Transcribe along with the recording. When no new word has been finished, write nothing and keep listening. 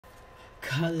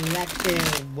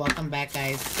Collective, welcome back,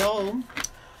 guys. So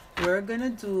we're gonna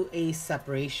do a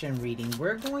separation reading.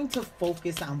 We're going to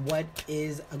focus on what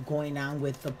is going on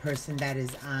with the person that is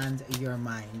on your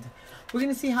mind. We're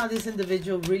gonna see how this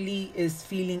individual really is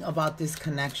feeling about this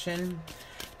connection,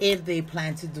 if they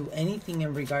plan to do anything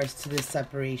in regards to this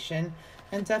separation,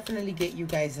 and definitely get you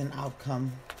guys an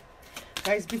outcome.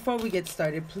 Guys, before we get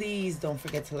started, please don't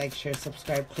forget to like, share,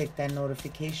 subscribe, click that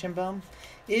notification bell.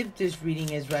 If this reading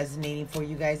is resonating for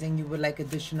you guys and you would like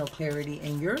additional clarity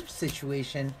in your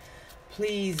situation,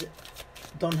 please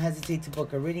don't hesitate to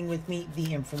book a reading with me.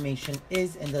 The information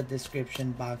is in the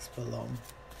description box below.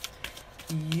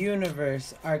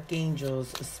 Universe, archangels,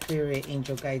 spirit,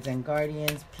 angel guides, and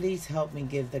guardians, please help me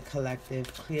give the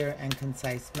collective clear and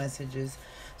concise messages.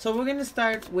 So we're going to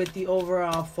start with the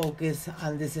overall focus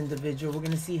on this individual. We're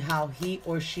going to see how he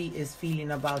or she is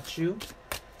feeling about you.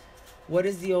 What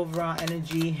is the overall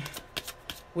energy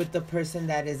with the person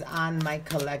that is on my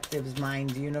collective's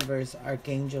mind? Universe,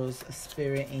 archangels,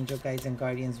 spirit, angel guides, and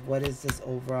guardians. What is this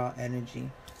overall energy?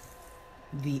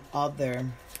 The other.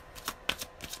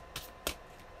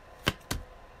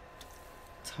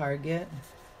 Target.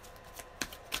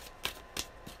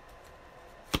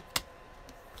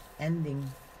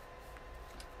 Ending.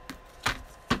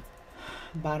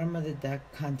 Bottom of the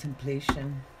deck,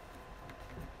 contemplation.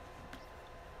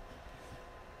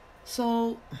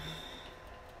 So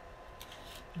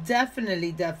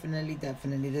definitely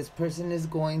this person is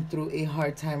going through a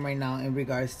hard time right now in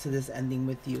regards to this ending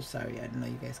with you. Sorry, I don't know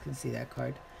you guys can see that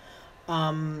card.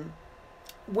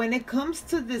 When it comes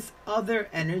to this other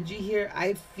energy here,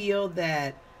 I feel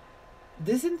that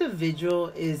this individual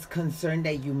is concerned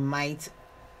that you might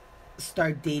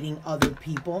start dating other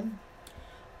people.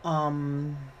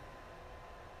 Because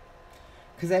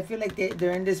I feel like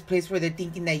they're in this place where they're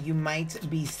thinking that you might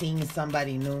be seeing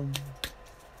somebody new.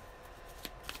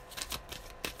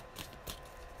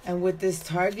 And with this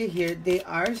target here, they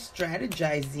are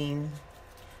strategizing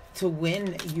to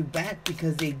win you back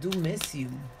because they do miss you.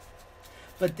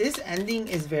 But this ending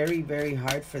is very, very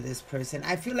hard for this person.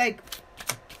 I feel like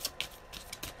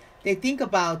they think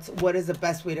about what is the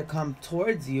best way to come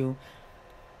towards you.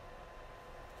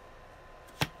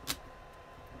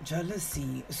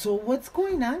 Jealousy. So what's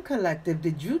going on, collective?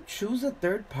 Did you choose a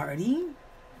third party?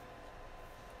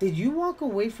 Did you walk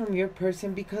away from your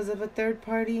person because of a third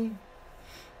party?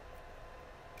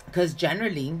 Because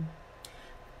generally,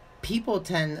 people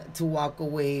tend to walk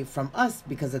away from us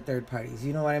because of third parties.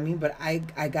 You know what I mean? But I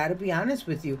gotta be honest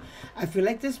with you. I feel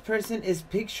like this person is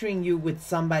picturing you with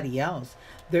somebody else.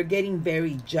 They're getting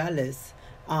very jealous.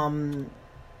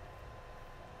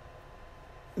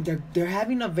 They're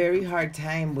having a very hard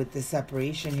time with the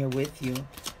separation here with you.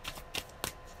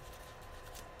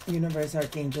 Universe,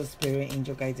 archangel, spirit,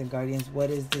 angel guides, and guardians. What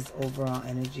is this overall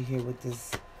energy here with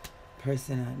this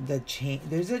person? The change.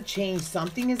 There's a change.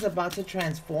 Something is about to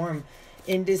transform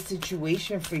in this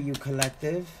situation for you,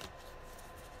 collective.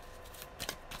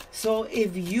 So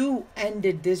if you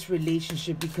ended this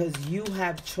relationship because you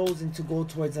have chosen to go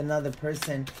towards another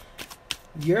person,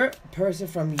 your person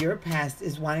from your past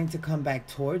is wanting to come back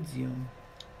towards you.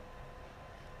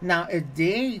 Now, if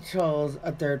they chose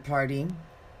a third party,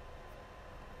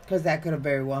 because that could have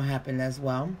very well happened as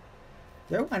well,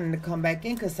 they're wanting to come back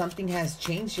in because something has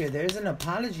changed here. There's an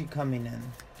apology coming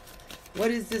in. What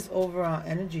is this overall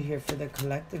energy here for the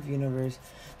collective, universe?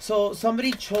 So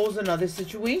somebody chose another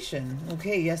situation.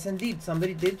 Okay, yes, indeed.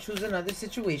 Somebody did choose another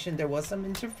situation. There was some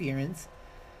interference.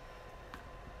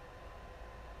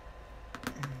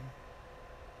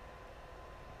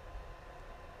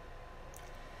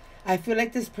 I feel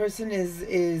like this person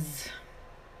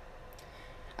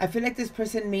I feel like this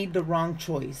person made the wrong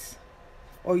choice.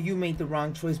 Or you made the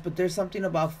wrong choice. But there's something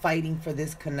about fighting for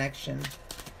this connection.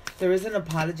 There is an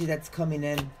apology that's coming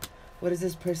in. What is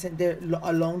this person? They're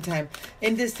alone time.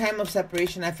 In this time of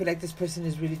separation, I feel like this person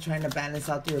is really trying to balance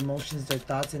out their emotions, their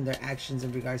thoughts, and their actions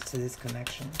in regards to this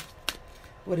connection.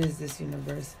 What is this,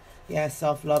 universe? Yeah,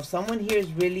 self-love. Someone here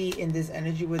is really in this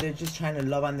energy where they're just trying to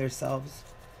love on themselves.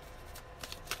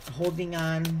 Holding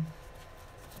on.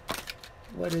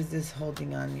 What is this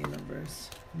holding on, universe?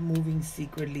 Moving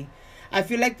secretly. I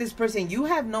feel like this person, you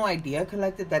have no idea,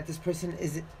 collective, that this person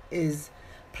is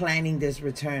planning this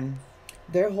return.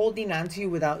 They're holding on to you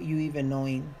without you even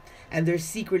knowing. And they're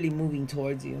secretly moving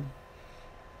towards you.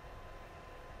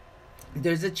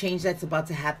 There's a change that's about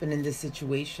to happen in this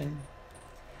situation.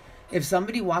 If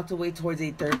somebody walked away towards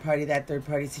a third party, that third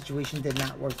party situation did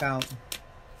not work out.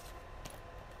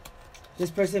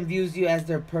 This person views you as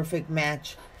their perfect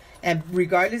match And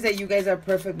regardless that you guys are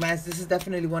perfect match, this is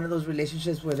definitely one of those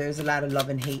relationships where there's a lot of love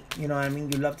and hate. You know what I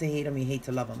mean? You love to hate them, you hate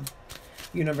to love them.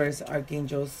 Universe,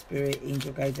 archangels, spirit,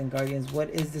 angel guides, and guardians. What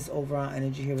is this overall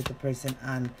energy here with the person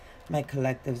on my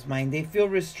collective's mind? They feel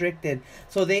restricted.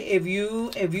 So they, if you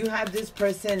have this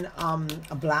person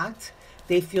blocked,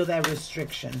 they feel that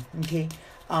restriction. Okay,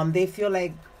 they feel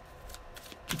like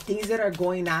things that are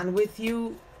going on with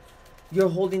you, you're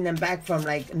holding them back from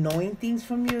like knowing things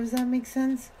from you. Does that make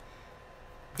sense?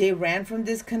 They ran from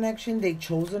this connection. They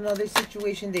chose another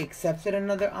situation. They accepted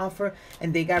another offer,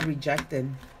 and they got rejected.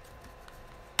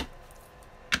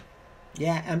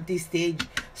 Yeah, empty stage.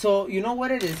 So you know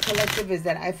what it is, collective, is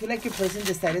that I feel like your person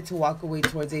decided to walk away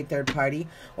towards a third party,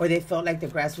 or they felt like the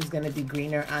grass was going to be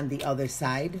greener on the other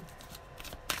side,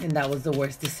 and that was the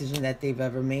worst decision that they've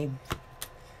ever made.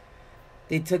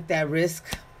 They took that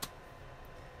risk.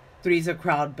 Three's a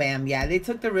crowd, bam. Yeah, they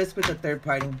took the risk with the third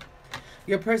party.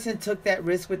 Your person took that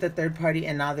risk with the third party,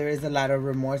 and now there is a lot of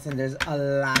remorse, and there's a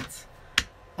lot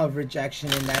of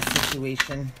rejection in that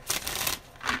situation.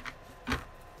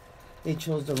 They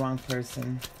chose the wrong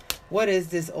person. What is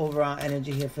this overall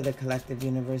energy here for the collective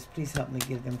universe? Please help me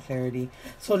give them clarity.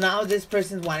 So now this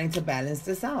person's wanting to balance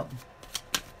this out.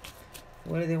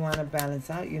 What do they want to balance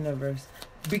out, universe?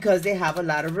 Because they have a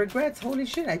lot of regrets. Holy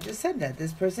shit, I just said that.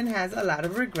 This person has a lot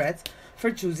of regrets for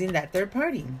choosing that third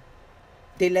party.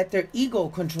 They let their ego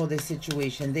control this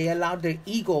situation. They allowed their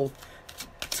ego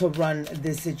to run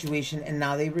this situation, and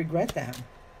now they regret that.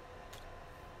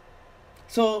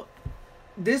 So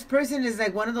this person is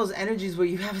like one of those energies where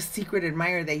you have a secret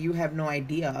admirer that you have no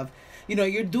idea of. You know,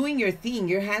 you're doing your thing,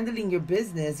 you're handling your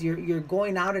business, you're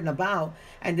going out and about,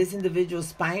 and this individual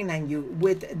spying on you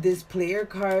with this player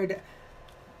card.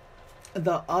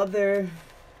 The other,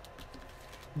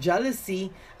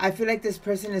 jealousy. I feel like this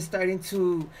person is starting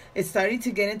to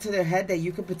get into their head that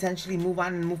you could potentially move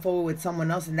on and move forward with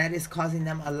someone else, and that is causing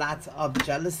them a lot of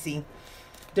jealousy.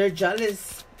 They're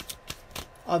jealous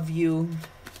of you.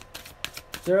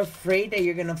 They're afraid that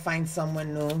you're going to find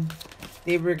someone new.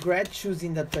 They regret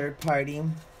choosing the third party.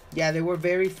 Yeah, they were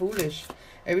very foolish.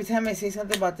 Every time I say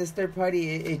something about this third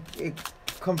party, it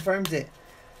confirms it.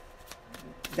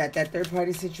 That third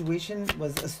party situation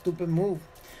was a stupid move.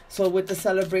 So with the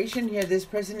celebration here, this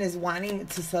person is wanting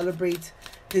to celebrate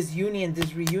this union,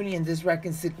 this reunion, this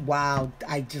reconciliation. Wow,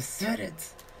 I just said it.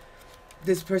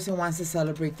 This person wants to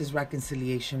celebrate this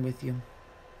reconciliation with you.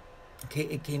 Okay,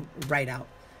 it came right out.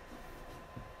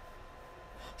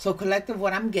 So collective,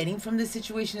 what I'm getting from this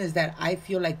situation is that I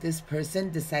feel like this person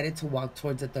decided to walk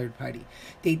towards a third party.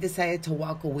 They decided to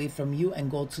walk away from you and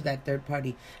go to that third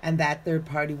party. And that third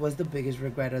party was the biggest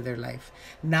regret of their life.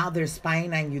 Now they're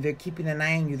spying on you. They're keeping an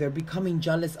eye on you. They're becoming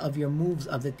jealous of your moves,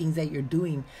 of the things that you're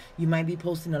doing. You might be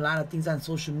posting a lot of things on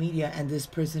social media, and this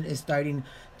person is starting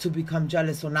to become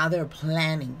jealous. So now they're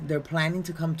planning. They're planning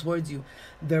to come towards you.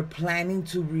 They're planning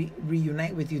to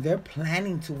reunite with you. They're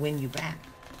planning to win you back.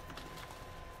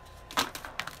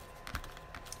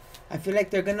 I feel like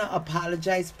they're going to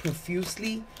apologize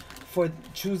profusely for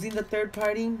choosing the third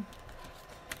party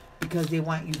because they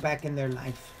want you back in their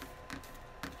life.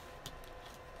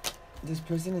 This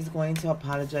person is going to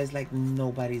apologize like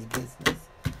nobody's business.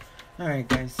 Alright,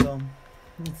 guys. So,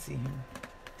 let's see here.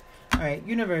 Alright,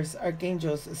 universe,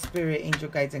 archangels, spirit, angel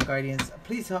guides, and guardians.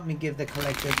 Please help me give the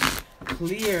collective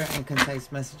clear and concise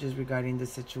messages regarding the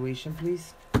situation,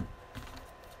 please.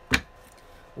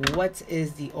 What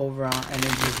is the overall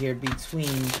energy here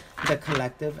between the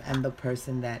collective and the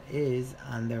person that is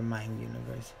on their mind,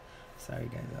 universe? Sorry,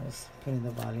 guys, I was putting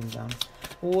the volume down.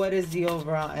 What is the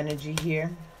overall energy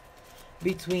here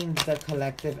between the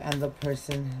collective and the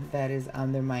person that is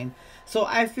on their mind? So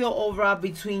I feel overall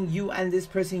between you and this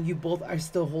person, you both are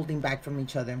still holding back from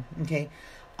each other, okay?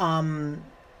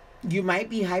 You might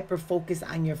be hyper-focused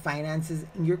on your finances,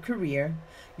 in your career.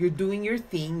 You're doing your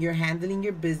thing. You're handling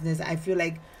your business. I feel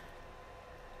like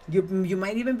you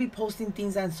might even be posting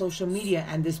things on social media,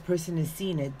 and this person is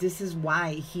seeing it. This is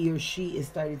why he or she is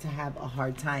starting to have a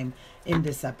hard time in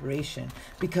the separation,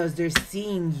 because they're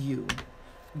seeing you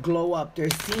glow up. They're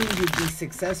seeing you be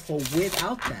successful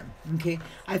without them, okay?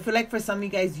 I feel like for some of you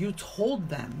guys, you told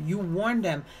them, you warned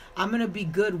them, I'm going to be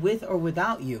good with or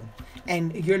without you.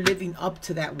 And you're living up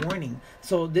to that warning.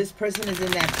 So this person is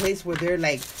in that place where they're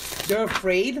like, they're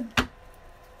afraid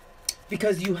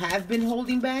because you have been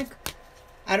holding back.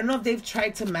 I don't know if they've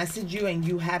tried to message you and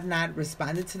you have not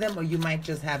responded to them, or you might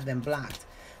just have them blocked.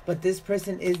 But this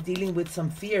person is dealing with some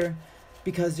fear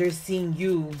because they're seeing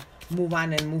you move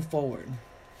on and move forward.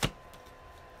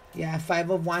 Yeah,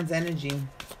 5 of Wands energy.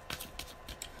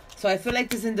 So I feel like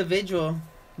this individual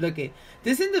Look it.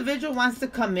 This individual wants to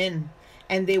come in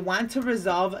and they want to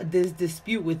resolve this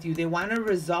dispute with you. They want to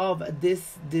resolve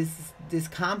this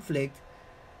conflict.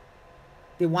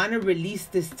 They want to release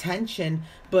this tension,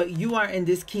 but you are in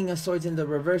this King of Swords in the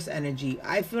reverse energy.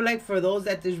 I feel like for those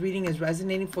that this reading is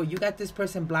resonating for, you got this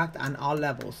person blocked on all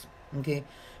levels. Okay?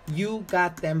 You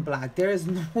got them blocked. There is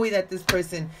no way that this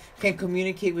person can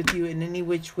communicate with you in any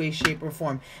which way, shape, or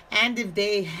form. And if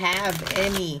they have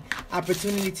any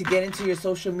opportunity to get into your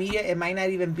social media, it might not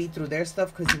even be through their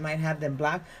stuff because you might have them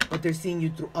blocked, but they're seeing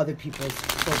you through other people's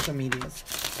social medias.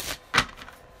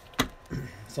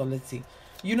 So let's see.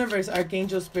 Universe,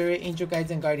 Archangel, Spirit, Angel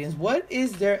Guides, and Guardians. What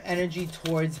is their energy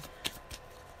towards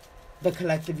the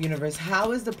collective universe?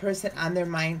 How is the person on their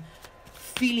mind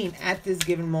feeling at this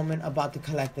given moment about the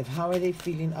collective? How are they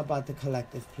feeling about the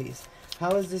collective, please?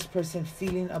 How is this person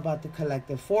feeling about the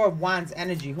collective? Four of Wands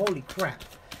energy. Holy crap.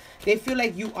 They feel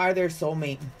like you are their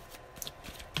soulmate.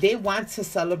 They want to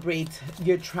celebrate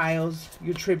your trials,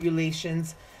 your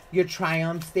tribulations, your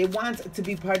triumphs. They want to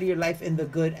be part of your life in the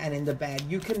good and in the bad.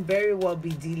 You can very well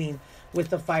be dealing with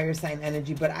the fire sign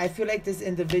energy, but I feel like this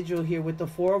individual here with the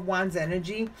Four of Wands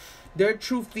energy, their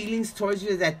true feelings towards you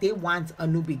is that they want a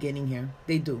new beginning here.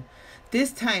 They do.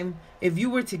 This time, if you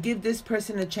were to give this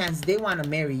person a chance, they want to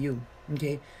marry you.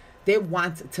 Okay? They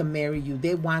want to marry you.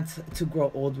 They want to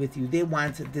grow old with you. They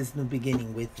want this new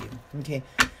beginning with you. Okay?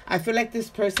 I feel like this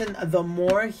person, the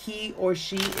more he or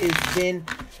she is been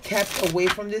kept away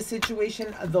from this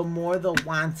situation, the more the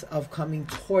want of coming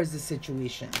towards the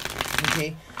situation.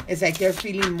 Okay? It's like they're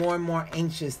feeling more and more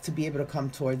anxious to be able to come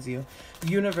towards you.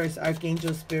 Universe,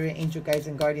 Archangel, Spirit, Angel Guides,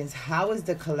 and Guardians. How is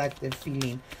the collective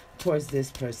feeling towards this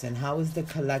person? How is the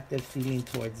collective feeling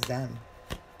towards them?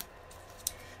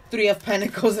 Three of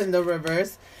Pentacles in the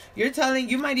reverse. You're telling,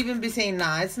 you might even be saying,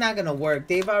 nah, it's not going to work.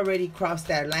 They've already crossed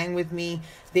that line with me.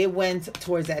 They went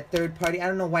towards that third party. I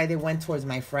don't know why they went towards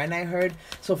my friend, I heard.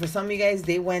 So for some of you guys,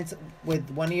 they went with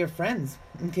one of your friends.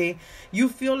 Okay? You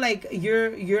feel like you're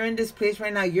in this place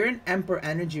right now. You're in Emperor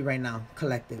energy right now,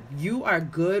 collective. You are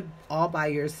good all by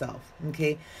yourself.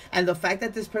 Okay? And the fact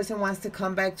that this person wants to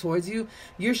come back towards you,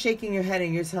 you're shaking your head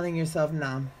and you're telling yourself,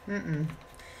 nah,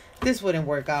 this wouldn't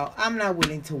work out. I'm not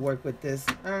willing to work with this.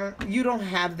 You don't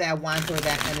have that want or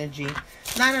that energy.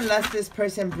 Not unless this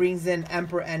person brings in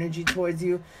Emperor energy towards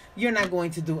you. You're not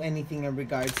going to do anything in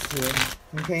regards to it.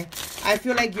 Okay? I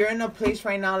feel like you're in a place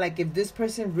right now, like if this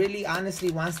person really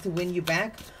honestly wants to win you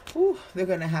back, they're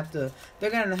gonna have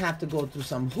to go through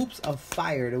some hoops of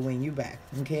fire to win you back.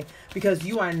 Okay? Because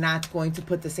you are not going to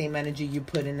put the same energy you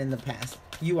put in the past.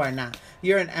 You are not.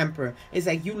 You're an Emperor. It's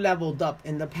like you leveled up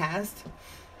in the past.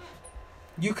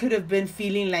 You could have been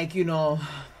feeling like, you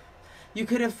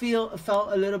could have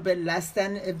felt a little bit less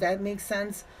than, if that makes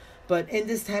sense. But in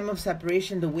this time of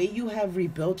separation, the way you have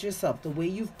rebuilt yourself, the way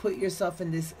you've put yourself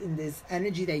in this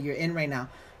energy that you're in right now,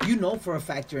 you know for a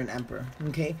fact you're an Emperor,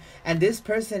 okay? And this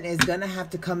person is going to have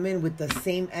to come in with the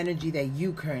same energy that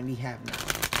you currently have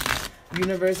now.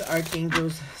 Universe,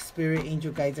 Archangels, Spirit,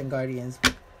 Angel Guides, and Guardians.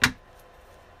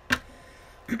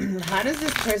 How does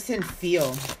this person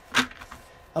feel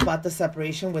about the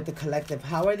separation with the collective?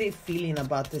 How are they feeling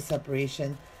about the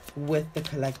separation with the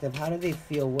collective? How do they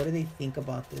feel? What do they think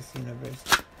about this, universe?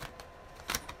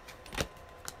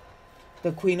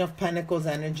 The Queen of Pentacles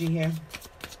energy here.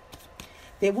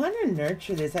 They want to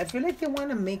nurture this. I feel like they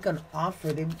want to make an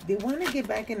offer. They want to get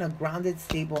back in a grounded,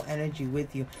 stable energy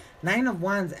with you. Nine of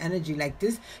Wands energy like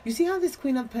this. You see how this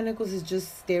Queen of Pentacles is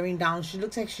just staring down? She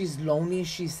looks like she's lonely.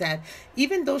 She's sad.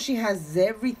 Even though she has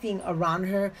everything around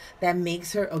her that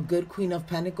makes her a good Queen of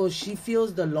Pentacles, she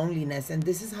feels the loneliness. And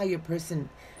this is how your person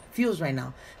feels right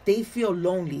now. They feel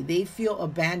lonely. They feel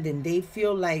abandoned. They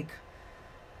feel like,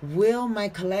 will my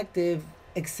collective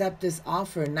accept this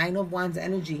offer? Nine of Wands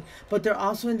energy. But they're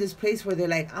also in this place where they're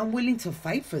like, I'm willing to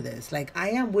fight for this. Like, I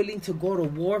am willing to go to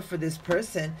war for this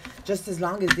person, just as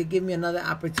long as they give me another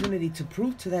opportunity to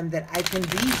prove to them that I can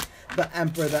be the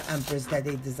Emperor, the Empress that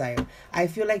they desire. I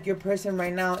feel like your person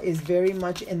right now is very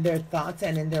much in their thoughts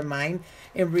and in their mind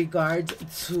in regards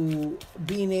to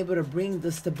being able to bring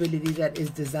the stability that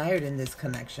is desired in this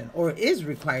connection, or is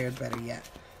required, better yet.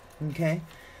 Okay?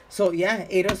 So yeah,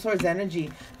 Eight of Swords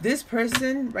energy. This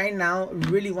person right now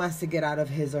really wants to get out of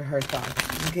his or her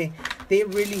thoughts. Okay? They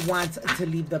really want to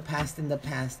leave the past in the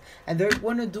past. And they're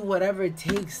going to do whatever it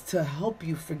takes to help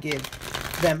you forgive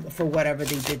them for whatever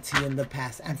they did to you in the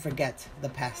past. And forget the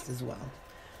past as well.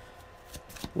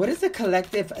 What is the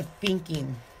collective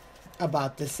thinking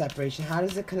about this separation? How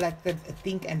does the collective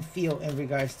think and feel in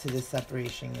regards to this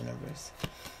separation, universe?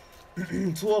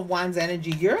 Two of Wands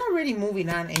energy. You're already moving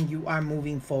on and you are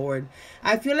moving forward.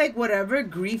 I feel like whatever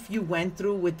grief you went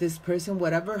through with this person,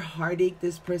 whatever heartache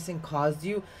this person caused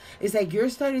you, it's like you're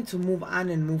starting to move on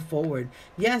and move forward.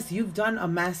 Yes, you've done a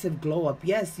massive glow up.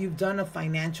 Yes, you've done a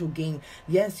financial gain.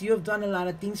 Yes, you have done a lot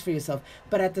of things for yourself.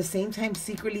 But at the same time,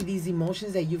 secretly, these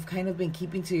emotions that you've kind of been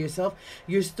keeping to yourself,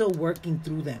 you're still working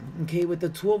through them. Okay, with the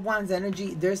Two of Wands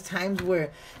energy, there's times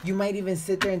where you might even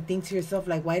sit there and think to yourself,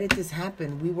 like, why did this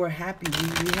happen? We were happy.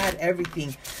 We had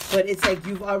everything. But it's like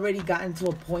you've already gotten to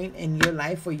a point in your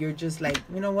life where you're just like,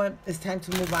 you know what? It's time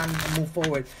to move on and move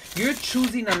forward. You're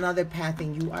choosing another path,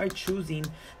 and you are choosing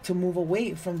to move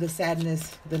away from the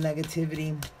sadness, the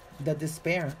negativity, the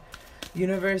despair.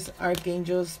 Universe,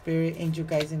 archangels, spirit, angel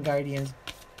guides, and guardians.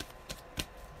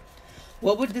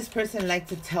 What would this person like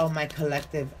to tell my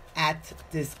collective at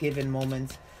this given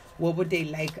moment? What would they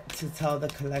like to tell the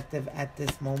collective at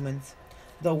this moment?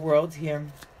 The World here.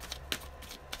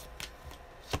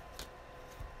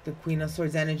 The Queen of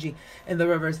Swords energy in the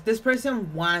reverse. This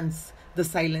person wants the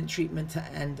silent treatment to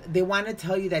end. They want to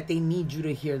tell you that they need you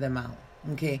to hear them out.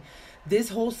 Okay. This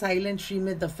whole silent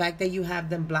treatment, the fact that you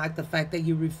have them blocked, the fact that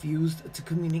you refused to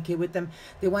communicate with them,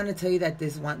 they want to tell you that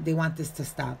they want this to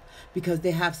stop, because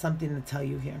they have something to tell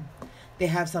you here. They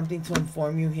have something to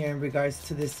inform you here in regards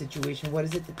to this situation. What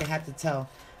is it that they have to tell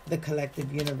the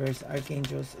collective, universe,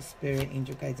 archangels, spirit,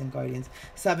 angel guides, and guardians?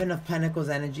 Seven of Pentacles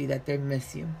energy, that they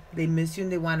miss you. They miss you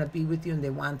and they want to be with you, and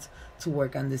they want to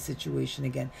work on this situation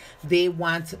again. They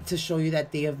want to show you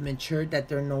that they have matured, that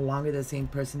they're no longer the same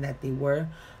person that they were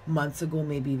months ago,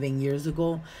 maybe even years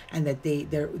ago, and that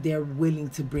they're willing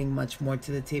to bring much more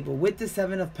to the table. With the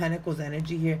Seven of Pentacles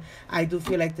energy here, I do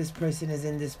feel like this person is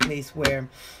in this place where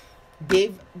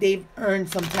they've earned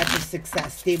some type of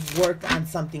success. They've worked on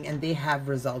something and they have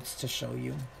results to show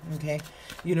you. Okay,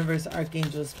 universe,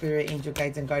 archangel, spirit, angel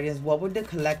guides, and guardians. What would the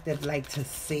collective like to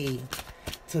say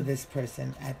to this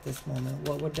person at this moment?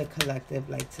 What would the collective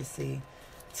like to say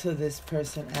to this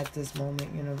person at this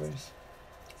moment, universe?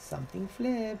 Something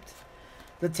flipped.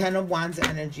 The Ten of Wands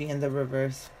energy in the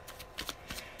reverse.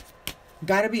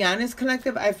 Gotta be honest,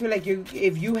 collective, I feel like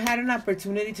if you had an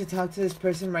opportunity to talk to this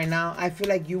person right now, I feel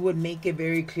like you would make it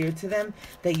very clear to them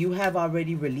that you have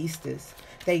already released this.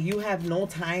 That you have no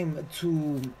time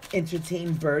to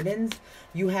entertain burdens.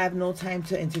 You have no time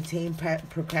to entertain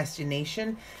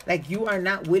procrastination. Like, you are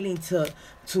not willing to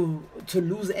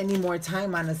lose any more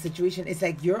time on a situation. It's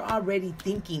like you're already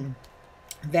thinking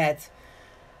that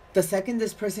the second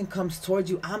this person comes towards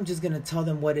you, I'm just going to tell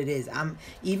them what it is.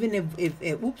 Even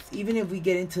if we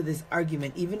get into this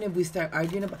argument, even if we start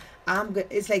arguing about,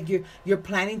 it's like you're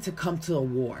planning to come to a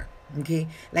war. Okay?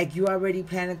 Like, you already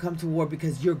plan to come to war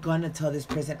because you're going to tell this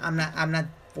person, I'm not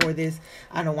for this.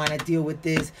 I don't want to deal with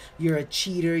this. You're a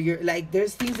cheater. You're like,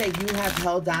 there's things that you have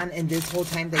held on in this whole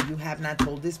time that you have not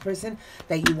told this person,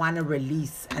 that you want to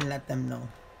release and let them know.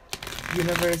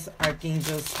 Universe,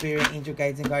 archangel, spirit, angel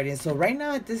guides, and guardians. So right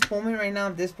now, at this moment right now,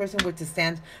 if this person were to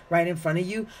stand right in front of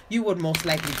you, you would most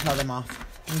likely tell them off.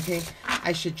 Okay?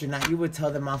 I shit you not. You would tell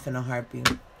them off in a heartbeat.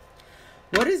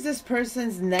 What is this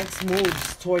person's next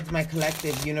moves towards my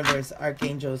collective, universe,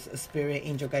 archangels, spirit,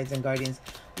 angel guides, and guardians?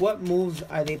 What moves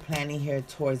are they planning here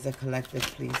towards the collective,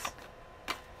 please?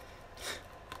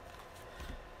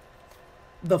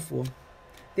 The Fool.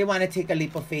 They want to take a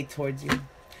leap of faith towards you.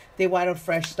 They want a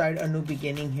fresh start, a new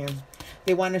beginning here.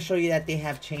 They want to show you that they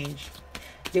have changed.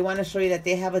 They want to show you that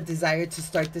they have a desire to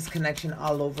start this connection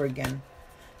all over again.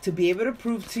 To be able to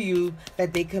prove to you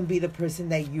that they can be the person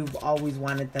that you've always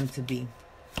wanted them to be.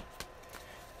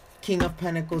 King of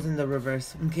Pentacles in the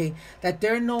reverse. Okay? That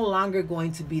they're no longer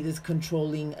going to be this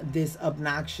controlling, this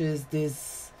obnoxious,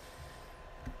 this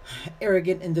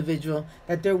arrogant individual.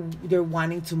 That they're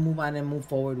wanting to move on and move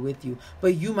forward with you.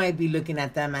 But you might be looking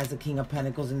at them as a King of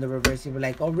Pentacles in the reverse. You're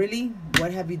like, oh really?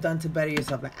 What have you done to better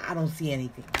yourself? Like, I don't see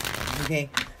anything. Okay?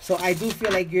 So I do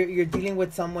feel like you're dealing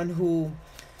with someone who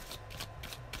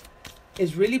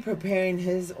is really preparing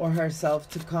his or herself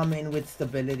to come in with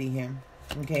stability here.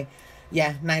 Okay?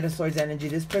 Yeah, Knight of Swords energy.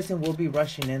 This person will be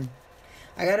rushing in.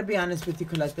 I gotta be honest with you,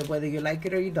 collective. Whether you like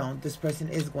it or you don't, this person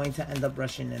is going to end up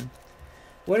rushing in.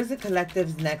 What is the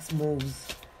collective's next moves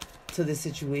to this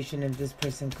situation if this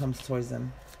person comes towards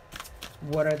them?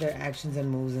 What are their actions and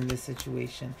moves in this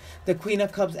situation? The Queen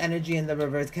of Cups energy in the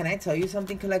reverse. Can I tell you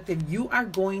something, collective? You are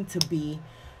going to be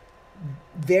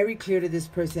very clear to this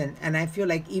person, and I feel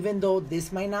like even though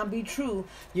this might not be true,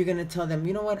 you're gonna tell them,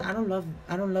 you know what, I don't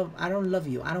love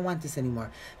you, I don't want this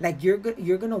anymore. Like, you're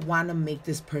gonna want to make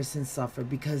this person suffer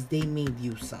because they made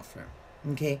you suffer.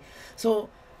 Okay? So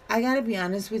I gotta be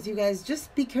honest with you guys.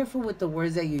 Just be careful with the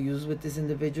words that you use with this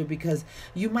individual, because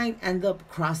you might end up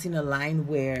crossing a line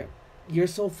where you're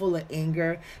so full of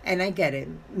anger. And I get it.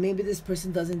 Maybe this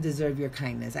person doesn't deserve your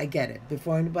kindness. I get it.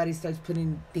 Before anybody starts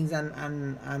putting things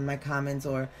on my comments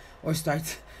or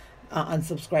starts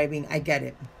unsubscribing, I get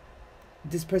it.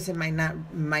 This person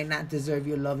might not deserve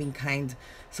your loving, kind,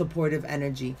 supportive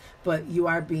energy, but you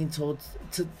are being told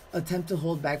to attempt to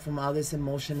hold back from all this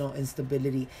emotional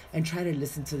instability and try to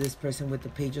listen to this person with the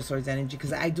Page of Swords energy,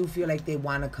 because I do feel like they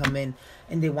want to come in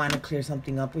and they want to clear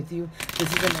something up with you.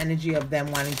 This is an energy of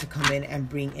them wanting to come in and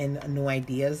bring in new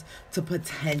ideas to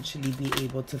potentially be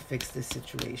able to fix this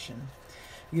situation.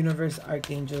 Universe,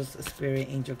 archangels, spirit,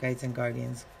 angel guides, and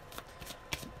guardians.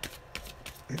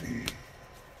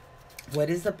 What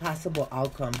is the possible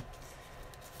outcome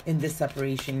in this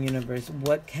separation, universe?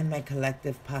 What can my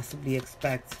collective possibly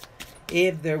expect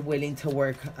if they're willing to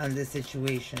work on this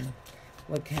situation?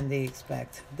 What can they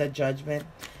expect? The Judgment.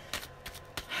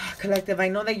 Collective, I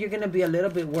know that you're going to be a little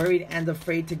bit worried and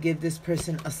afraid to give this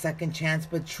person a second chance,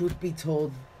 but truth be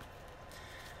told,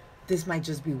 this might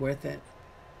just be worth it.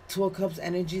 Two of Cups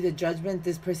energy, the Judgment.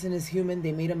 This person is human.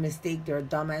 They made a mistake. They're a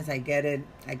dumbass. I get it.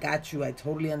 I got you. I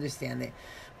totally understand it.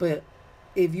 But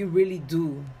if you really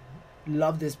do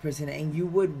love this person and you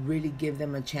would really give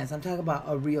them a chance, I'm talking about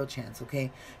a real chance,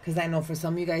 okay? Because I know for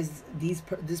some of you guys,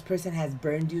 this person has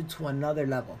burned you to another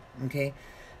level, okay?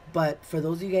 But for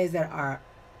those of you guys that are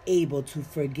able to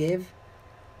forgive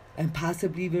and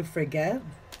possibly even forget,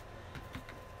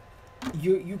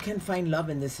 you can find love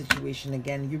in this situation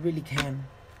again. You really can.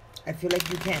 I feel like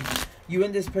you can. You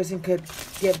and this person could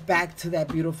get back to that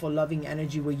beautiful, loving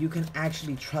energy where you can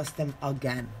actually trust them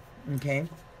again. Okay?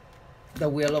 The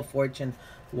Wheel of Fortune.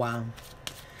 Wow.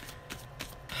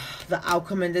 The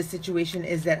outcome in this situation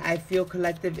is that I feel,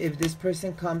 collective, if this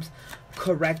person comes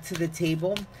correct to the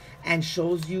table and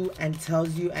shows you and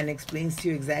tells you and explains to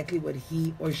you exactly what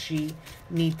he or she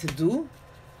need to do,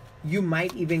 you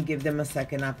might even give them a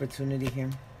second opportunity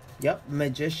here. Yep,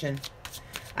 Magician.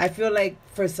 I feel like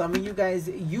for some of you guys,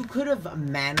 you could have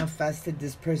manifested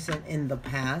this person in the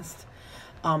past.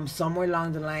 Somewhere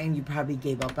along the line, you probably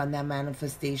gave up on that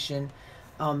manifestation.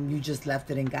 You just left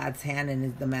it in God's hand,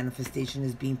 and the manifestation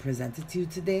is being presented to you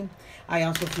today. I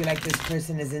also feel like this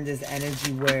person is in this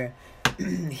energy where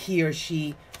he or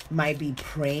she might be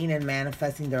praying and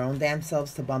manifesting their own damn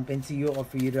selves to bump into you, or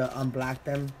for you to unblock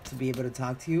them to be able to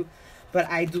talk to you. But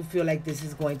I do feel like this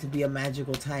is going to be a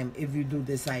magical time if you do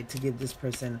decide to give this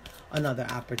person another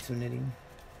opportunity.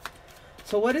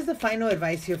 So what is the final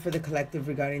advice here for the collective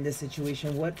regarding this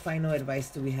situation? What final advice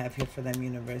do we have here for them,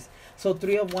 universe? So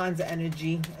Three of Wands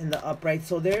energy in the upright.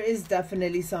 So there is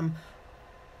definitely some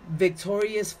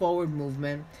victorious forward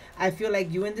movement. I feel like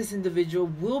you and this individual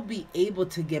will be able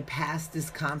to get past this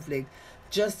conflict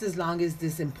just as long as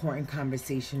this important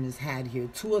conversation is had here.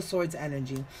 Two of Swords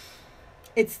energy.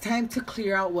 It's time to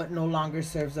clear out what no longer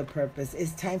serves a purpose.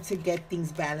 It's time to get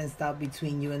things balanced out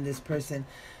between you and this person.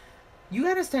 You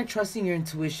got to start trusting your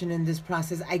intuition in this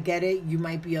process. I get it. You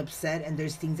might be upset and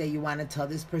there's things that you want to tell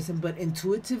this person, but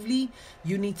intuitively,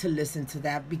 you need to listen to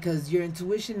that, because your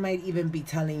intuition might even be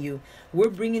telling you, we're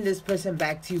bringing this person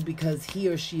back to you because he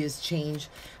or she has changed,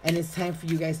 and it's time for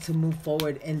you guys to move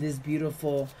forward in this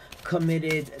beautiful,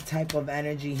 committed type of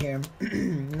energy here.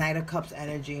 Knight of Cups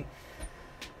energy.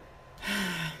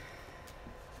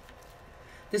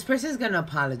 This person is going to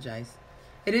apologize.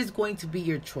 It is going to be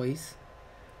your choice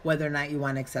whether or not you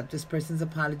want to accept this person's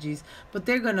apologies, but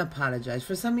they're going to apologize.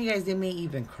 For some of you guys, they may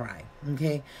even cry,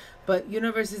 okay? But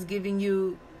universe is giving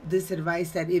you this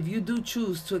advice that if you do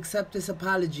choose to accept this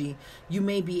apology, you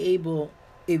may be able,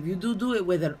 if you do it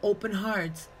with an open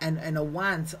heart and a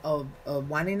want of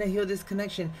wanting to heal this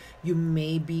connection, you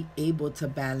may be able to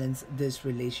balance this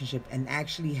relationship and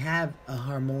actually have a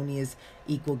harmonious,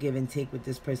 equal give and take with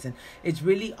this person. It's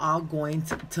really all going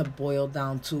to boil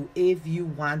down to if you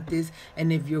want this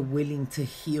and if you're willing to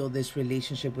heal this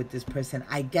relationship with this person.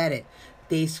 I get it.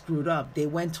 They screwed up. They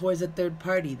went towards a third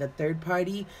party. The third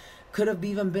party could have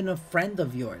even been a friend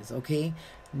of yours, okay?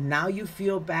 Now you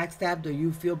feel backstabbed or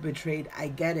you feel betrayed. I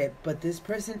get it. But this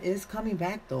person is coming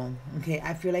back though. Okay.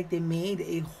 I feel like they made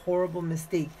a horrible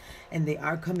mistake and they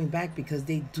are coming back because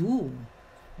they do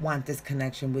want this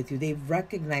connection with you. They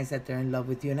recognize that they're in love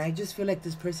with you. And I just feel like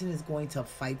this person is going to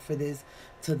fight for this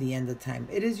till the end of time.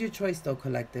 It is your choice though,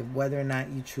 collective, whether or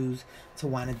not you choose to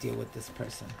want to deal with this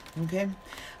person. Okay.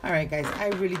 All right, guys. I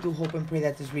really do hope and pray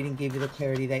that this reading gave you the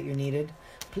clarity that you needed.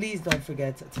 Please don't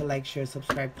forget to like, share,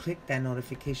 subscribe, click that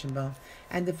notification bell.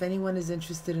 And if anyone is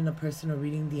interested in a personal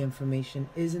reading, the information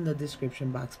is in the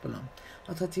description box below.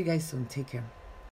 I'll talk to you guys soon. Take care.